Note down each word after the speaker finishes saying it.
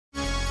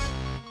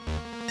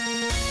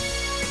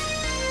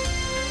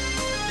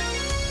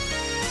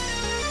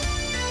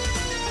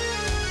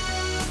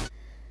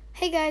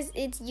Hey guys,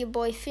 it's your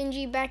boy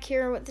Finji back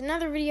here with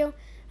another video.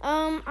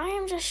 I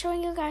am just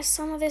showing you guys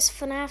some of this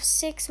Fnaf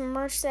 6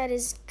 merch that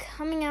is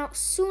coming out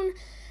soon.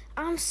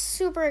 I'm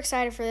super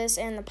excited for this,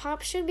 and the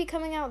pop should be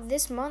coming out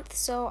this month,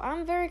 so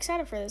I'm very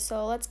excited for this.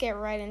 So let's get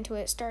right into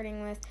it,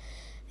 starting with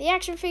the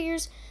action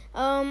figures.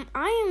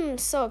 I am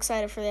so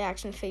excited for the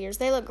action figures.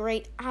 They look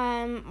great.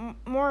 I'm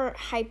more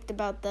hyped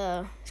about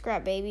the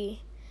Scrap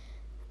Baby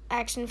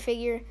action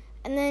figure.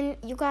 And then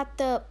you got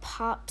the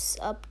pops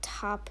up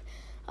top.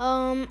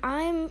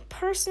 I'm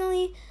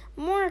personally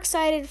more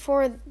excited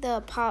for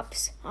the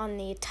pops on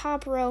the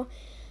top row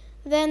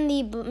than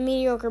the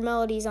mediocre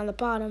melodies on the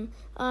bottom.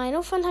 I know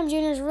Funtime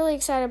Jr. is really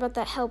excited about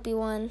that Helpy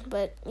one,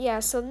 but yeah,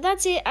 so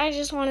that's it. I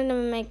just wanted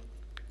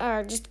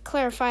to just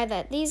clarify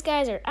that these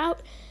guys are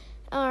out.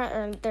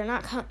 Or they're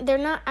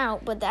not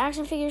out, but the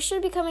action figures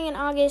should be coming in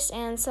August,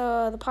 and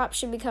so the pop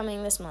should be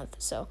coming this month.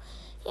 So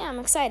yeah, I'm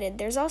excited.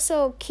 There's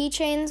also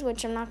keychains,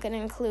 which I'm not going to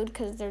include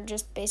because they're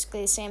just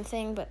basically the same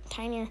thing but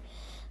tinier.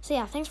 So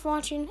yeah, thanks for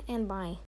watching, and bye.